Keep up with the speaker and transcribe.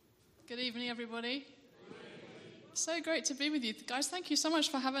Good evening, everybody. So great to be with you. Guys, thank you so much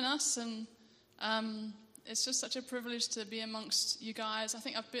for having us. And it's just such a privilege to be amongst you guys. I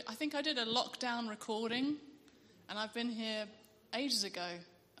think I did a lockdown recording, and I've been here ages ago.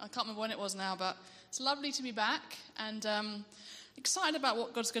 I can't remember when it was now, but it's lovely to be back. And excited about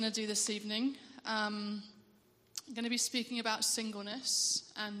what God's going to do this evening. I'm going to be speaking about singleness.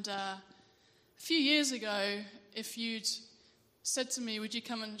 And a few years ago, if you'd said to me, would you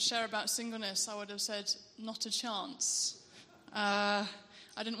come and share about singleness, I would have said, not a chance. I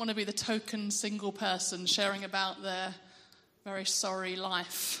didn't want to be the token single person sharing about their very sorry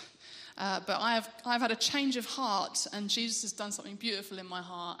life. But I've had a change of heart, and Jesus has done something beautiful in my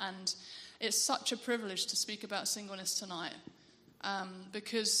heart. And it's such a privilege to speak about singleness tonight,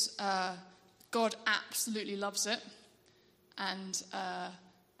 because God absolutely loves it.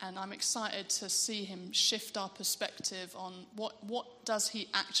 And I'm excited to see him shift our perspective on what does he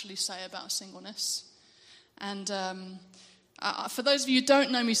actually say about singleness. And for those of you who don't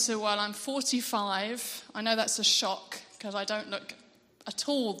know me so well, I'm 45. I know that's a shock because I don't look at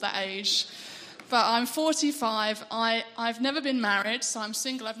all that age. But I'm 45. I've never been married, so I'm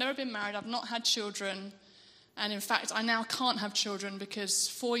single. I've never been married. I've not had children. And in fact, I now can't have children because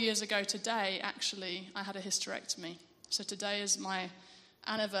 4 years ago today, actually, I had a hysterectomy. So today is my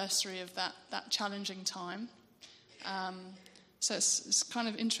anniversary of that challenging time. So it's kind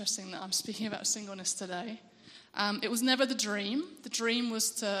of interesting that I'm speaking about singleness today. It was never the dream. The dream was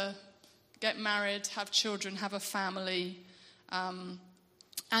to get married, have children, have a family. And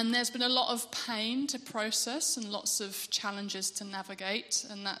there's been a lot of pain to process and lots of challenges to navigate,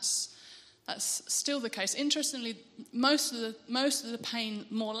 and that's still the case. Interestingly, most of the pain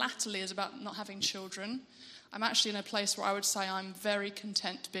more latterly is about not having children. I'm actually in a place where I would say I'm very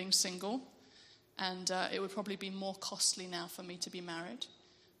content being single, and it would probably be more costly now for me to be married.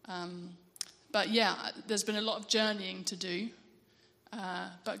 But yeah, there's been a lot of journeying to do,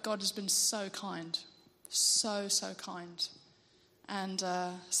 but God has been so kind, so kind. And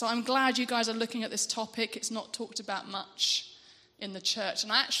so I'm glad you guys are looking at this topic. It's not talked about much in the church,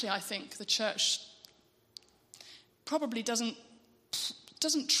 and I think the church probably doesn't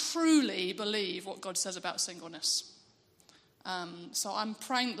truly believe what God says about singleness. So I'm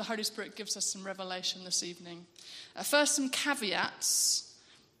praying that the Holy Spirit gives us some revelation this evening. First, some caveats.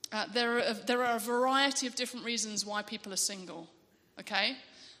 There are a variety of different reasons why people are single. Okay?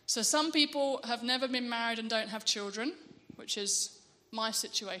 So some people have never been married and don't have children, which is my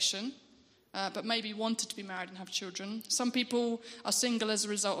situation, but maybe wanted to be married and have children. Some people are single as a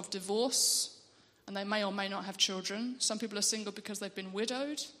result of divorce, and they may or may not have children. Some people are single because they've been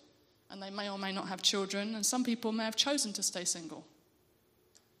widowed, and they may or may not have children. And some people may have chosen to stay single.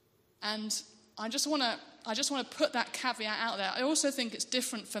 And I just want to put that caveat out there. I also think it's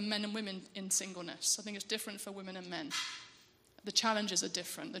different for men and women in singleness. I think it's different for women and men. The challenges are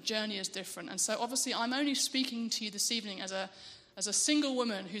different. The journey is different. And so obviously I'm only speaking to you this evening as a single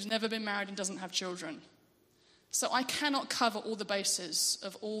woman who's never been married and doesn't have children. So I cannot cover all the bases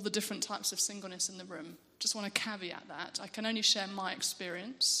of all the different types of singleness in the room. Just want to caveat that. I can only share my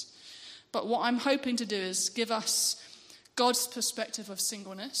experience. But what I'm hoping to do is give us God's perspective of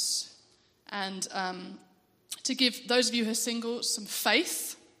singleness, and to give those of you who are single some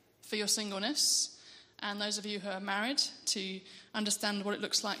faith for your singleness, and those of you who are married to understand what it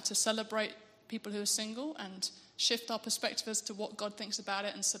looks like to celebrate people who are single and shift our perspective as to what God thinks about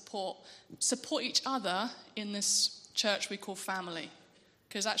it, and support each other in this church we call family.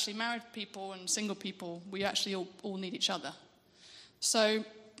 Because actually married people and single people, we actually all need each other. So,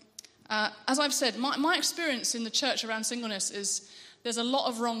 as I've said, my experience in the church around singleness is there's a lot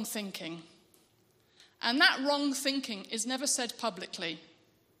of wrong thinking. And that wrong thinking is never said publicly.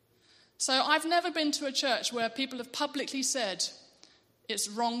 So I've never been to a church where people have publicly said it's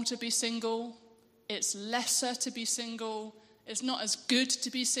wrong to be single, it's lesser to be single, it's not as good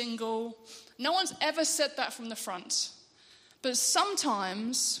to be single. No one's ever said that from the front. But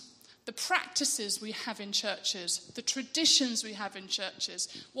sometimes the practices we have in churches, the traditions we have in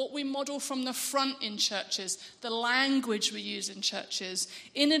churches, what we model from the front in churches, the language we use in churches,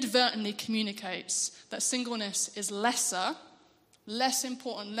 inadvertently communicates that singleness is lesser, less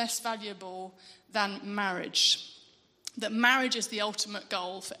important, less valuable than marriage. That marriage is the ultimate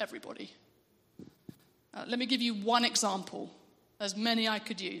goal for everybody. Let me give you one example. There's many I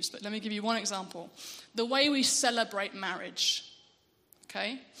could use, but let me give you one example. The way we celebrate marriage,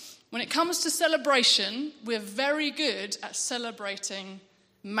 okay? When it comes to celebration, we're very good at celebrating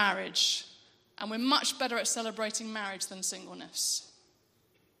marriage, and we're much better at celebrating marriage than singleness.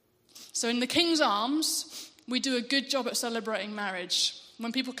 So in the King's Arms, we do a good job at celebrating marriage.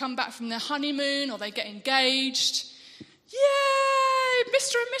 When people come back from their honeymoon or they get engaged, yay,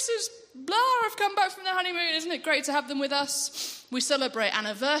 Mr. and Mrs. Blah have come back from their honeymoon. Isn't it great to have them with us? We celebrate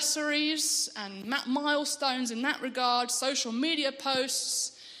anniversaries and milestones in that regard, social media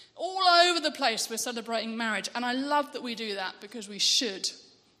posts, all over the place we're celebrating marriage. And I love that we do that because we should.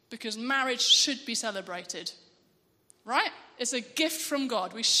 Because marriage should be celebrated. Right? It's a gift from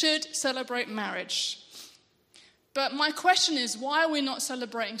God. We should celebrate marriage. But my question is, why are we not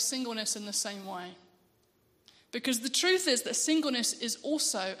celebrating singleness in the same way? Because the truth is that singleness is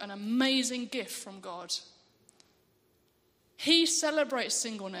also an amazing gift from God. He celebrates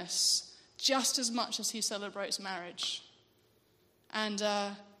singleness just as much as he celebrates marriage. And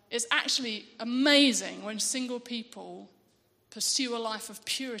it's actually amazing when single people pursue a life of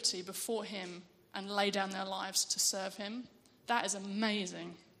purity before him and lay down their lives to serve him. That is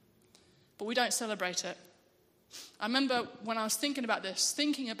amazing. But we don't celebrate it. I remember when I was thinking about this,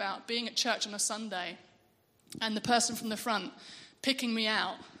 thinking about being at church on a Sunday and the person from the front picking me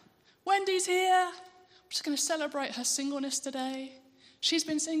out. Wendy's here. We're just going to celebrate her singleness today. She's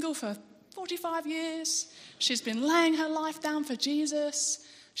been single for 45 years. She's been laying her life down for Jesus.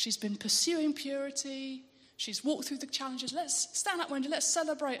 She's been pursuing purity. She's walked through the challenges. Let's stand up, Wendy. Let's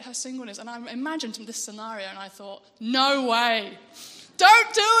celebrate her singleness. And I imagined this scenario and I thought, no way.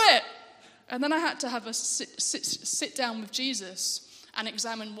 Don't do it. And then I had to have a sit down with Jesus and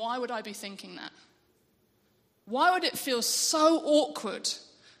examine, why would I be thinking that? Why would it feel so awkward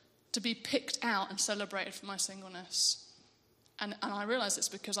to be picked out and celebrated for my singleness? And I realized it's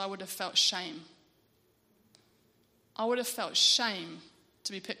because I would have felt shame. I would have felt shame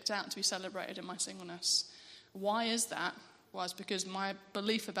to be picked out, to be celebrated in my singleness. Why is that? Well, it's because my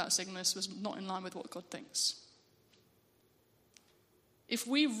belief about singleness was not in line with what God thinks. If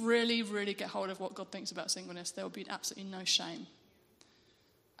we really, really get hold of what God thinks about singleness, there will be absolutely no shame.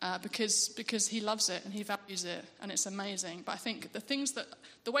 Because he loves it and he values it and it's amazing. But I think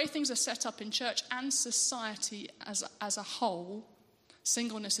the way things are set up in church and society as a whole,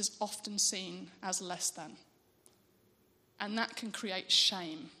 singleness is often seen as less than. And that can create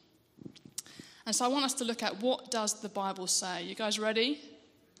shame. And so I want us to look at, what does the Bible say? You guys ready?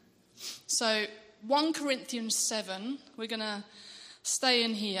 So 1 Corinthians 7, we're going to stay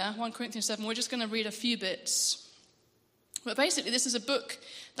in here. 1 Corinthians 7, we're just going to read a few bits. But basically, this is a book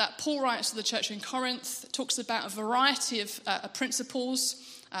that Paul writes to the church in Corinth. It talks about a variety of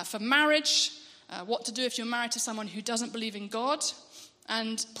principles for marriage, what to do if you're married to someone who doesn't believe in God.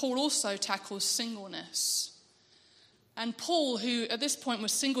 And Paul also tackles singleness. And Paul, who at this point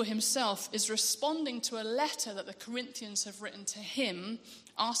was single himself, is responding to a letter that the Corinthians have written to him,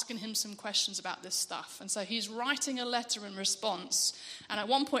 asking him some questions about this stuff. And so he's writing a letter in response. And at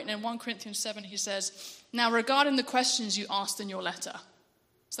one point in 1 Corinthians 7, he says, now regarding the questions you asked in your letter.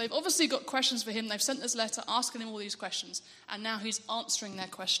 So they've obviously got questions for him. They've sent this letter asking him all these questions. And now he's answering their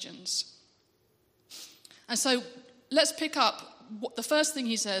questions. And so let's pick up the first thing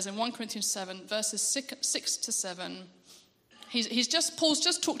he says in 1 Corinthians 7, verses 6 to 7. Paul's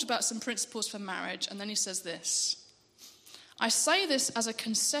just talked about some principles for marriage, and then he says this. I say this as a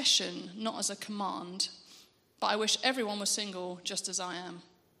concession, not as a command, but I wish everyone was single just as I am.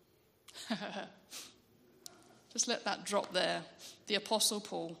 Just let that drop there. The Apostle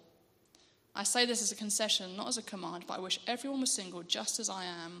Paul. I say this as a concession, not as a command, but I wish everyone was single just as I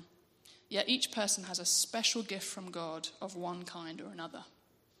am. Yet each person has a special gift from God of one kind or another.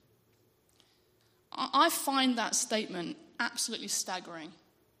 I find that statement absolutely staggering.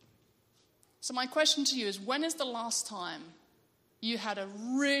 So my question to you is, when is the last time you had a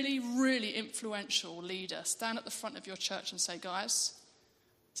really, really influential leader stand at the front of your church and say, guys,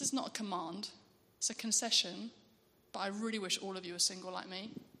 this is not a command, it's a concession, but I really wish all of you were single like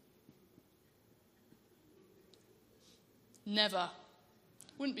me? Never.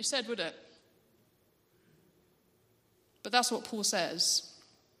 Wouldn't be said, would it? But that's what Paul says.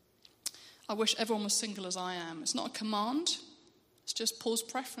 I wish everyone was single as I am. It's not a command. It's just Paul's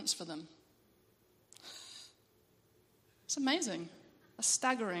preference for them. It's amazing. That's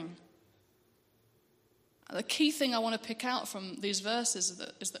staggering. The key thing I want to pick out from these verses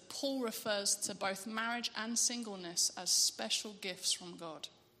is that Paul refers to both marriage and singleness as special gifts from God.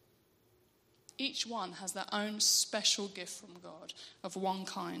 Each one has their own special gift from God of one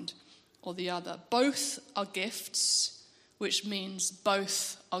kind or the other. Both are gifts, which means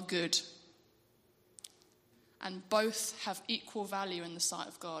both are good. And both have equal value in the sight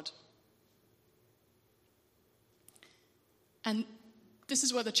of God. And this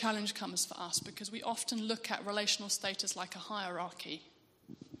is where the challenge comes for us, because we often look at relational status like a hierarchy.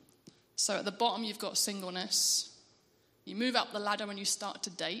 So at the bottom you've got singleness, You move up the ladder when you start to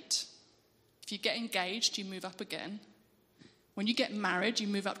date. If you get engaged, you move up again. When you get married, you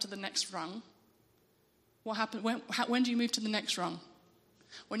move up to the next rung. What happens? When do you move to the next rung?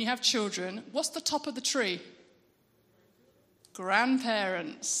 When you have children, what's the top of the tree?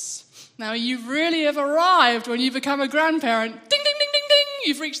 Grandparents. Now, you really have arrived when you become a grandparent. Ding, ding, ding, ding, ding.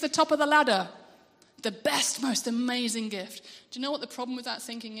 You've reached the top of the ladder. The best, most amazing gift. Do you know what the problem with that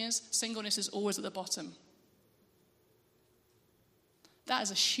thinking is? Singleness is always at the bottom. That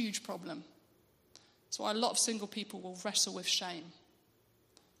is a huge problem. That's why a lot of single people will wrestle with shame.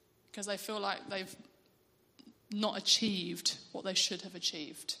 Because they feel like they've not achieved what they should have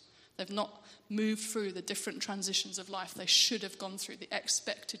achieved. They've not moved through the different transitions of life they should have gone through, the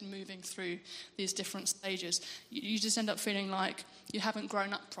expected moving through these different stages. You just end up feeling like you haven't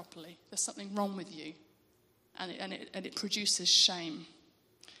grown up properly. There's something wrong with you. And it produces shame.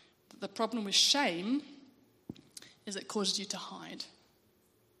 The problem with shame is it causes you to hide.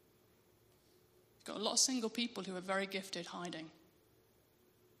 You've got a lot of single people who are very gifted hiding.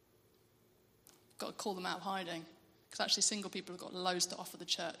 You've got to call them out of hiding. Because actually single people have got loads to offer the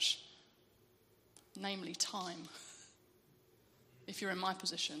church. Namely time. If you're in my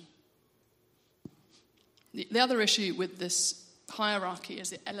position. The other issue with this hierarchy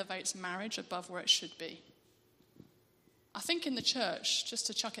is it elevates marriage above where it should be. I think in the church, just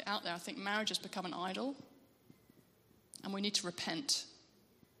to chuck it out there, I think marriage has become an idol. And we need to repent.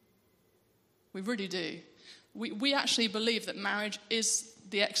 We really do. We actually believe that marriage is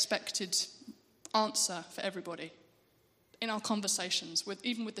the expected answer for everybody. In our conversations,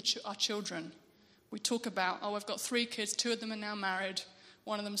 even with our children, we talk about, I've got 3 kids, 2 of them are now married,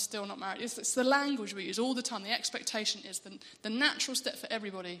 1 of them is still not married. It's the language we use all the time. The expectation is the natural step for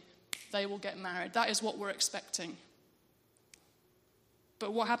everybody, they will get married. That is what we're expecting.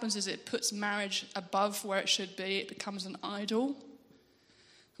 But what happens is it puts marriage above where it should be. It becomes an idol.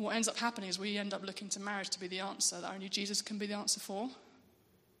 And what ends up happening is we end up looking to marriage to be the answer that only Jesus can be the answer for.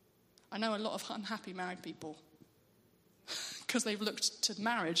 I know a lot of unhappy married people because they've looked to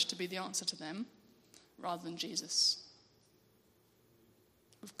marriage to be the answer to them rather than Jesus.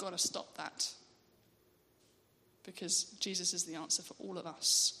 We've got to stop that because Jesus is the answer for all of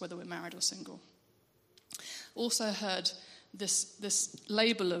us, whether we're married or single. Also heard this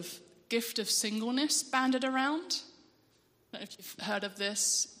label of gift of singleness banded around. I don't know if you've heard of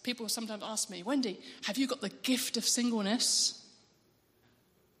this. People sometimes ask me, Wendy, have you got the gift of singleness?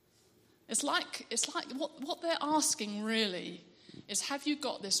 It's like what they're asking really is, have you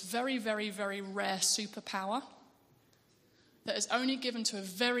got this very, very, very rare superpower that is only given to a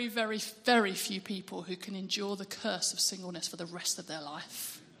very, very, very few people who can endure the curse of singleness for the rest of their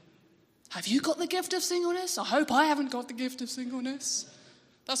life? Have you got the gift of singleness? I hope I haven't got the gift of singleness.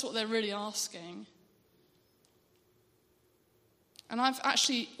 That's what they're really asking. And I've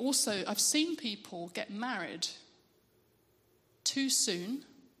seen people get married too soon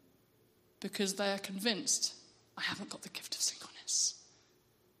because they are convinced, I haven't got the gift of singleness.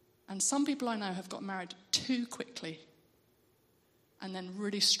 And some people I know have got married too quickly and then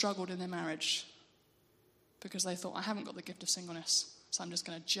really struggled in their marriage because they thought, I haven't got the gift of singleness, so I'm just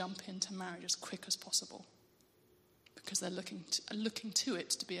going to jump into marriage as quick as possible because they're looking to it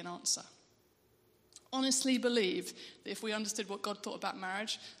to be an answer. Honestly believe that if we understood what God thought about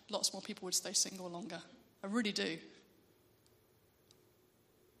marriage, lots more people would stay single longer. I really do.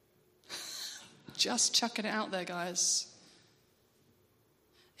 Just chucking it out there, guys.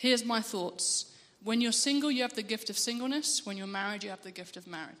 Here's my thoughts. When you're single, you have the gift of singleness. When you're married, you have the gift of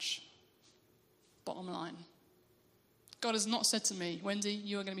marriage. Bottom line. God has not said to me, Wendy,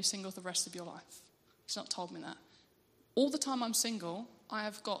 you are going to be single for the rest of your life. He's not told me that. All the time I'm single, I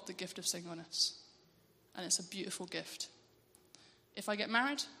have got the gift of singleness. And it's a beautiful gift. If I get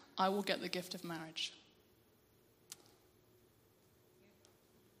married, I will get the gift of marriage.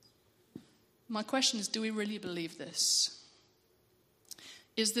 My question is, do we really believe this?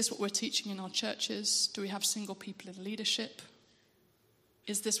 Is this what we're teaching in our churches? Do we have single people in leadership?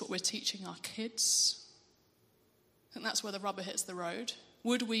 Is this what we're teaching our kids? I think that's where the rubber hits the road.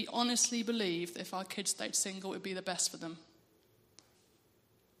 Would we honestly believe that if our kids stayed single, it would be the best for them?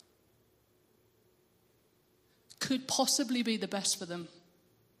 Could possibly be the best for them.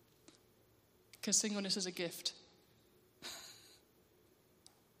 Because singleness is a gift.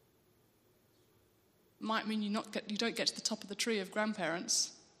 Might mean you don't get to the top of the tree of grandparents.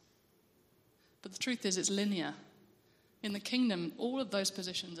 But the truth is, it's linear. In the kingdom, all of those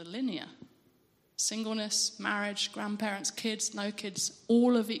positions are linear. Singleness, marriage, grandparents, kids, no kids,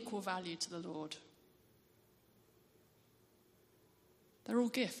 all of equal value to the Lord. They're all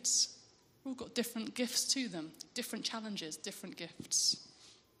gifts. We've all got different gifts to them, different challenges, different gifts.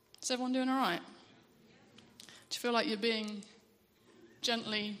 Is everyone doing all right? Do you feel like you're being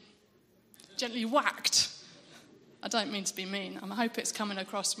gently whacked? I don't mean to be mean. I hope it's coming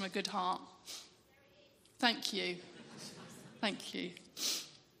across from a good heart. Thank you. Thank you.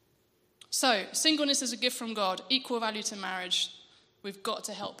 So, singleness is a gift from God, equal value to marriage. We've got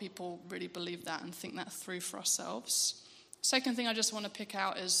to help people really believe that and think that through for ourselves. Second thing I just want to pick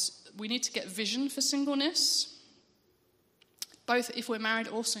out is we need to get vision for singleness. Both if we're married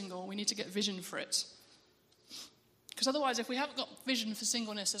or single, we need to get vision for it. Because otherwise, if we haven't got vision for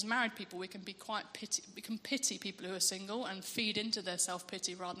singleness as married people, we can be we can pity people who are single and feed into their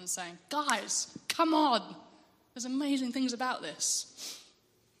self-pity rather than saying, guys, come on. There's amazing things about this.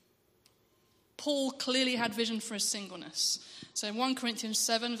 Paul clearly had vision for his singleness. So in 1 Corinthians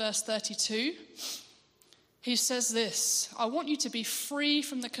 7, verse 32, he says this, I want you to be free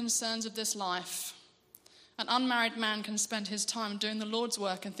from the concerns of this life. An unmarried man can spend his time doing the Lord's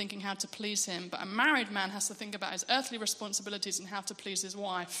work and thinking how to please him, but a married man has to think about his earthly responsibilities and how to please his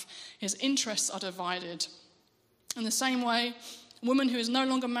wife. His interests are divided. In the same way, a woman who is no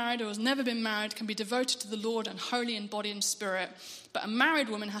longer married or has never been married can be devoted to the Lord and holy in body and spirit, but a married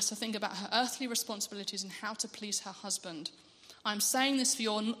woman has to think about her earthly responsibilities and how to please her husband. I'm saying this for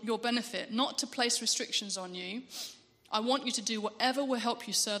your benefit, not to place restrictions on you. I want you to do whatever will help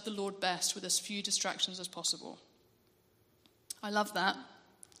you serve the Lord best with as few distractions as possible. I love that.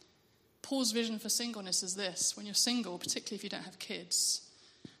 Paul's vision for singleness is this. When you're single, particularly if you don't have kids,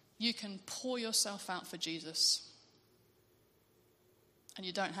 you can pour yourself out for Jesus. And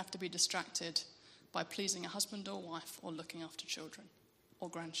you don't have to be distracted by pleasing a husband or wife or looking after children or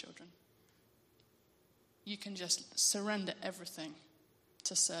grandchildren. You can just surrender everything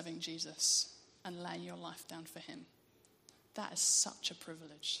to serving Jesus and laying your life down for him. That is such a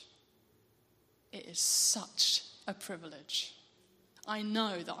privilege. It is such a privilege. I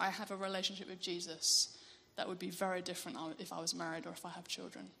know that I have a relationship with Jesus that would be very different if I was married or if I have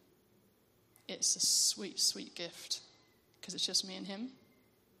children. It's a sweet, sweet gift because it's just me and him.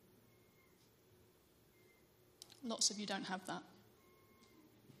 Lots of you don't have that,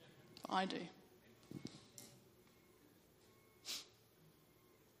 but I do.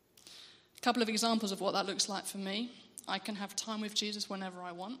 A couple of examples of what that looks like for me. I can have time with Jesus whenever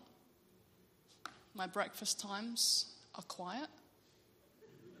I want. My breakfast times are quiet.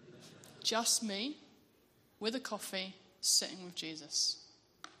 Just me, with a coffee, sitting with Jesus.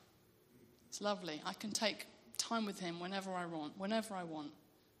 It's lovely. I can take time with him whenever I want,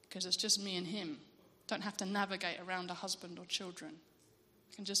 because it's just me and him. Don't have to navigate around a husband or children.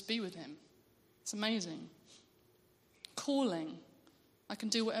 I can just be with him. It's amazing. Calling. I can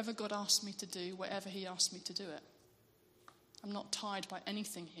do whatever God asks me to do, wherever he asks me to do it. I'm not tied by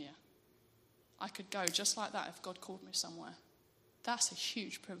anything here. I could go just like that if God called me somewhere. That's a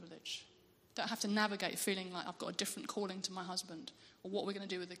huge privilege. Don't have to navigate feeling like I've got a different calling to my husband or what we're going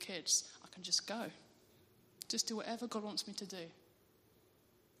to do with the kids. I can just go. Just do whatever God wants me to do.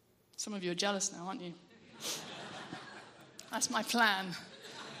 Some of you are jealous now, aren't you? That's my plan.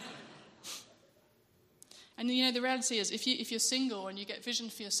 And you know, the reality is, if you're single and you get vision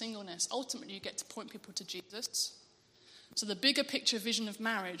for your singleness, ultimately you get to point people to Jesus. So the bigger picture vision of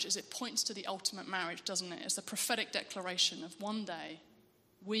marriage is it points to the ultimate marriage, doesn't it? It's the prophetic declaration of one day,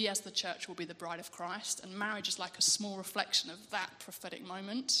 we as the church will be the bride of Christ, and marriage is like a small reflection of that prophetic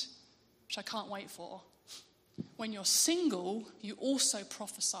moment, which I can't wait for. When you're single, you also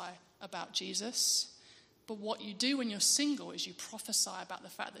prophesy about Jesus, but what you do when you're single is you prophesy about the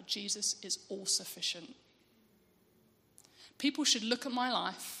fact that Jesus is all sufficient. People should look at my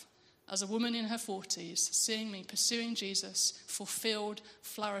life as a woman in her 40s, seeing me pursuing Jesus, fulfilled,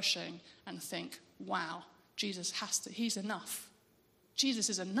 flourishing, and think, wow, he's enough. Jesus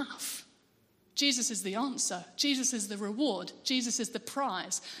is enough. Jesus is the answer. Jesus is the reward. Jesus is the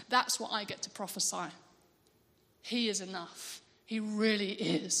prize. That's what I get to prophesy. He is enough. He really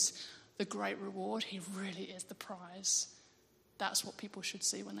is the great reward. He really is the prize. That's what people should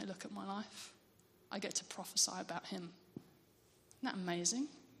see when they look at my life. I get to prophesy about him. Isn't that amazing?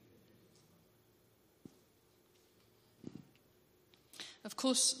 Of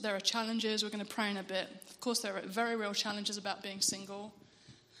course, there are challenges. We're going to pray in a bit. Of course, there are very real challenges about being single,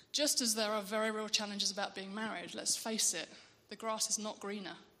 just as there are very real challenges about being married. Let's face it, the grass is not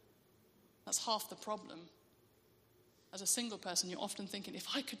greener. That's half the problem. As a single person, you're often thinking, if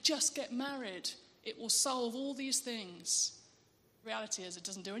I could just get married, it will solve all these things. The reality is, it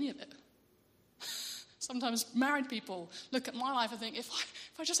doesn't do any of it. Sometimes married people look at my life and think, if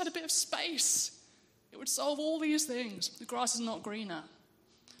I just had a bit of space, it would solve all these things. The grass is not greener.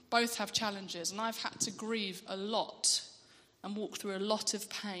 Both have challenges, and I've had to grieve a lot and walk through a lot of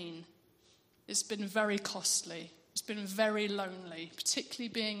pain. It's been very costly. It's been very lonely, particularly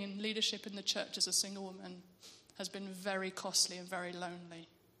being in leadership in the church as a single woman has been very costly and very lonely.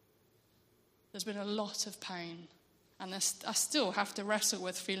 There's been a lot of pain, and I still have to wrestle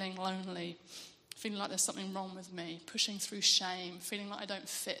with feeling lonely, feeling like there's something wrong with me, pushing through shame, feeling like I don't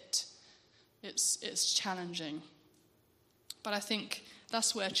fit. It's challenging. But I think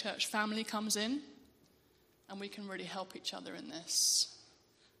that's where church family comes in, and we can really help each other in this.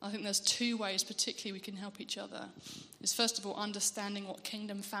 I think there's two ways particularly we can help each other. Is first of all, understanding what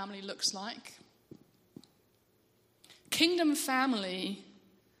kingdom family looks like. Kingdom family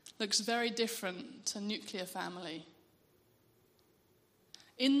looks very different to nuclear family.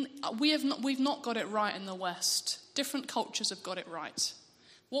 We've not got it right in the West. Different cultures have got it right.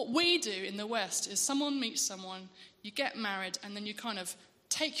 What we do in the West is someone meets someone, you get married, and then you kind of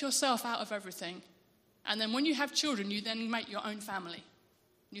take yourself out of everything. And then when you have children, you then make your own family.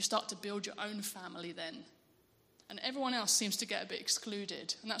 You start to build your own family then. And everyone else seems to get a bit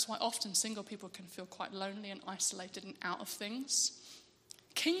excluded. And that's why often single people can feel quite lonely and isolated and out of things.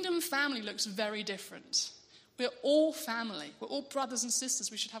 Kingdom family looks very different. We're all family. We're all brothers and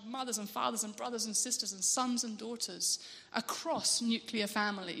sisters. We should have mothers and fathers and brothers and sisters and sons and daughters across nuclear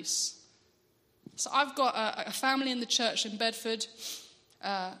families. So I've got a family in the church in Bedford.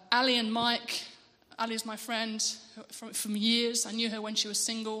 Ali and Mike. Ali's my friend from years. I knew her when she was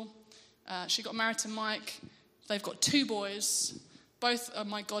single. She got married to Mike. They've got 2 boys. Both are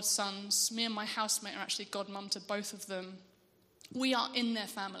my godsons. Me and my housemate are actually godmum to both of them. We are in their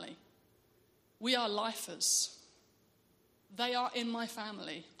family. We are lifers. They are in my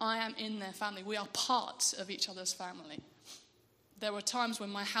family. I am in their family. We are part of each other's family. There were times when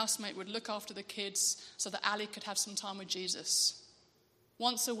my housemate would look after the kids so that Ali could have some time with Jesus.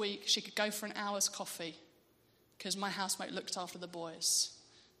 Once a week, she could go for an hour's coffee because my housemate looked after the boys.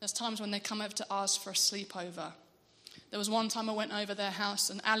 There's times when they come over to ours for a sleepover. There was one time I went over their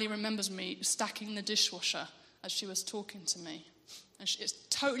house and Ali remembers me stacking the dishwasher as she was talking to me. And it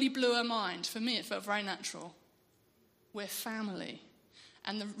totally blew her mind. For me, it felt very natural. We're family.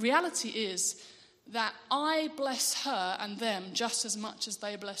 And the reality is that I bless her and them just as much as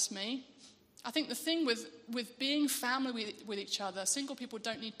they bless me. I think the thing with being family with each other, single people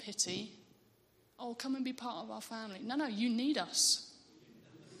don't need pity. Oh, come and be part of our family. No, you need us.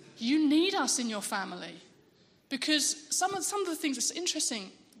 You need us in your family. Because some of the things, it's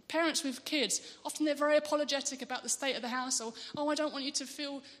interesting, parents with kids, often they're very apologetic about the state of the house, or, I don't want you to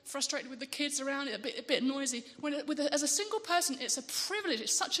feel frustrated with the kids around it, a bit noisy. As a single person, it's a privilege,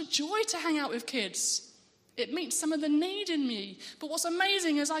 it's such a joy to hang out with kids. It meets some of the need in me. But what's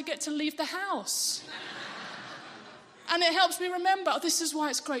amazing is I get to leave the house. And it helps me remember, this is why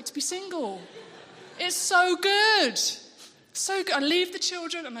it's great to be single. It's so good. So good. I leave the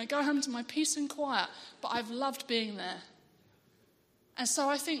children and I go home to my peace and quiet. But I've loved being there. And so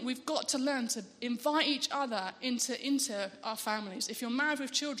I think we've got to learn to invite each other into our families. If you're married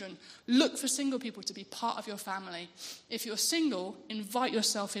with children, look for single people to be part of your family. If you're single, invite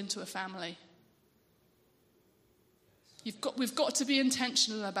yourself into a family. We've got to be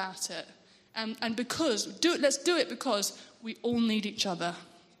intentional about it. And let's do it because we all need each other.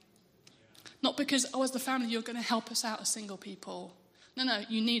 Not because, as the family, you're going to help us out as single people. No,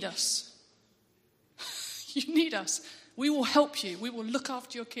 you need us. You need us. We will help you. We will look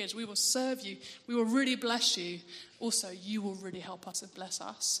after your kids. We will serve you. We will really bless you. Also, you will really help us and bless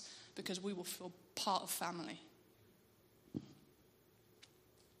us because we will feel part of family.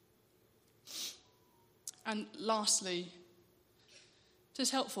 And lastly,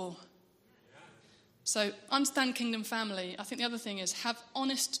 just helpful. So understand kingdom family. I think the other thing is have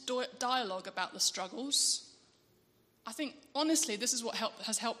honest dialogue about the struggles. I think, honestly, this is what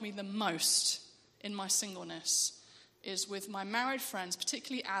has helped me the most in my singleness, is with my married friends,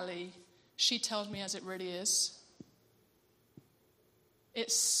 particularly Ali. She tells me as it really is.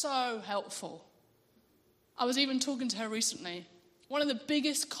 It's so helpful. I was even talking to her recently. One of the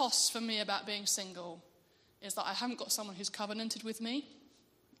biggest costs for me about being single is that I haven't got someone who's covenanted with me,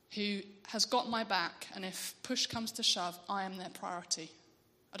 who has got my back, and if push comes to shove, I am their priority.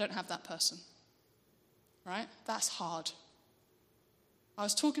 I don't have that person. Right? That's hard. I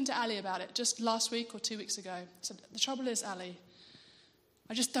was talking to Ali about it just last week or 2 weeks ago. I said, the trouble is, Ali,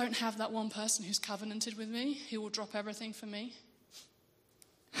 I just don't have that one person who's covenanted with me, who will drop everything for me.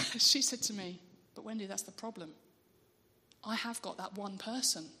 She said to me, but Wendy, that's the problem. I have got that one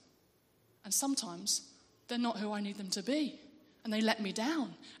person. And sometimes they're not who I need them to be. and they let me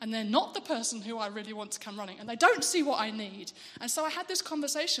down, and they're not the person who I really want to come running, and they don't see what I need. And so I had this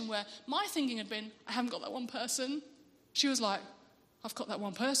conversation where my thinking had been, I haven't got that one person. She was like, I've got that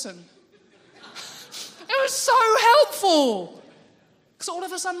one person. It was so helpful. Because all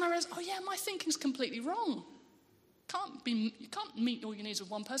of a sudden I realized, oh yeah, my thinking's completely wrong. You can't meet all your needs with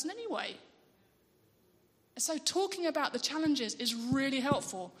one person anyway. And so talking about the challenges is really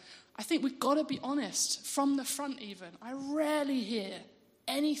helpful. I think we've got to be honest from the front even. I rarely hear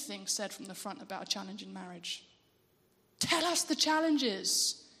anything said from the front about a challenge in marriage. Tell us the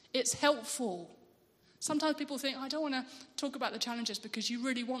challenges. It's helpful. Sometimes people think, I don't want to talk about the challenges because you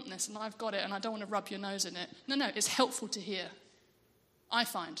really want this and I've got it and I don't want to rub your nose in it. No, it's helpful to hear. I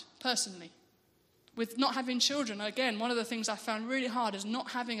find, personally. With not having children, again, one of the things I found really hard is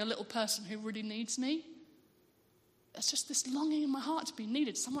not having a little person who really needs me. It's just this longing in my heart to be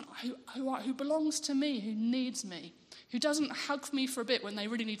needed. Someone who belongs to me, who needs me, who doesn't hug me for a bit when they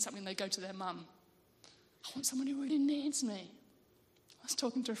really need something, they go to their mum. I want someone who really needs me. I was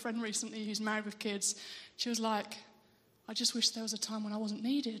talking to a friend recently who's married with kids. She was like, I just wish there was a time when I wasn't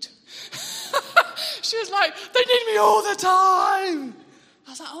needed. She was like, they need me all the time. I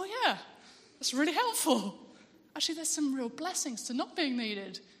was like, oh yeah, that's really helpful. Actually, there's some real blessings to not being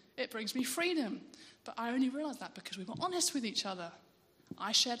needed. It brings me freedom. But I only realised that because we were honest with each other.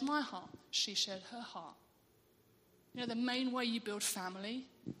 I shared my heart. She shared her heart. You know, the main way you build family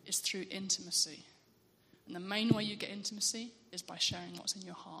is through intimacy. And the main way you get intimacy is by sharing what's in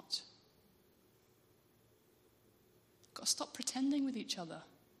your heart. You've got to stop pretending with each other.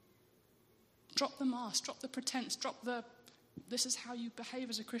 Drop the mask, drop the pretense, drop the, this is how you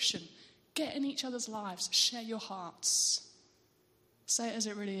behave as a Christian. Get in each other's lives, share your hearts. Say it as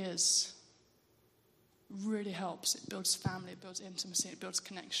it really is. Really helps. It builds family, it builds intimacy, it builds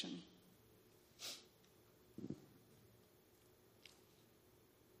connection.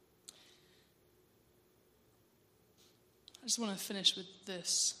 I just want to finish with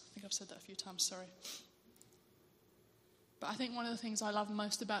this. I think I've said that a few times, sorry. But I think one of the things I love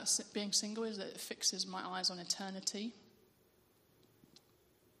most about being single is that it fixes my eyes on eternity.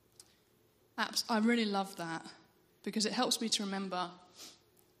 I really love that because it helps me to remember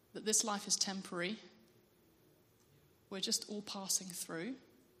that this life is temporary. We're just all passing through,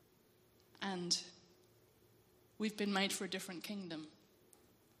 and we've been made for a different kingdom.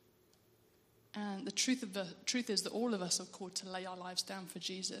 And the truth is that all of us are called to lay our lives down for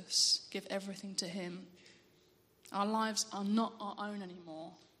Jesus, give everything to him. Our lives are not our own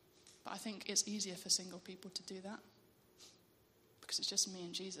anymore, but I think it's easier for single people to do that because it's just me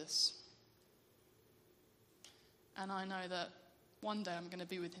and Jesus. And I know that one day I'm going to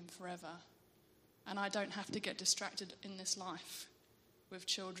be with him forever. And I don't have to get distracted in this life with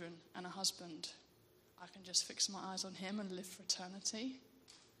children and a husband. I can just fix my eyes on him and live for eternity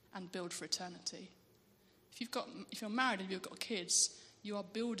and build for eternity. If you're married and you've got kids, you are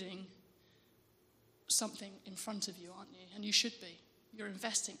building something in front of you, aren't you? And you should be. You're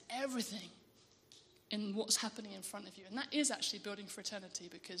investing everything in what's happening in front of you. And that is actually building for eternity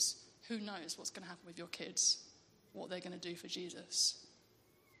because who knows what's going to happen with your kids, what they're going to do for Jesus.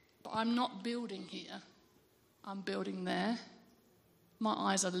 But I'm not building here. I'm building there. My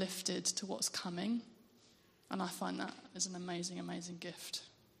eyes are lifted to what's coming. And I find that is an amazing, amazing gift.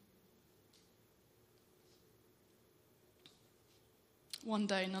 One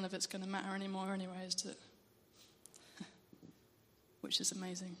day, none of it's going to matter anymore anyway, is it? Which is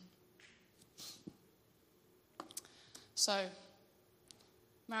amazing. So,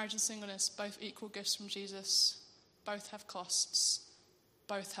 marriage and singleness, both equal gifts from Jesus. Both have costs.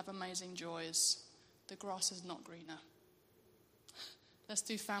 Both have amazing joys. The grass is not greener. Let's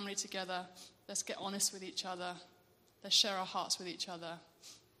do family together. Let's get honest with each other. Let's share our hearts with each other.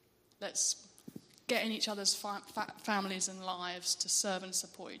 Let's get in each other's families and lives to serve and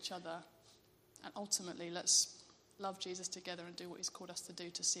support each other. And ultimately, let's love Jesus together and do what he's called us to do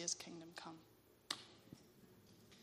to see his kingdom come.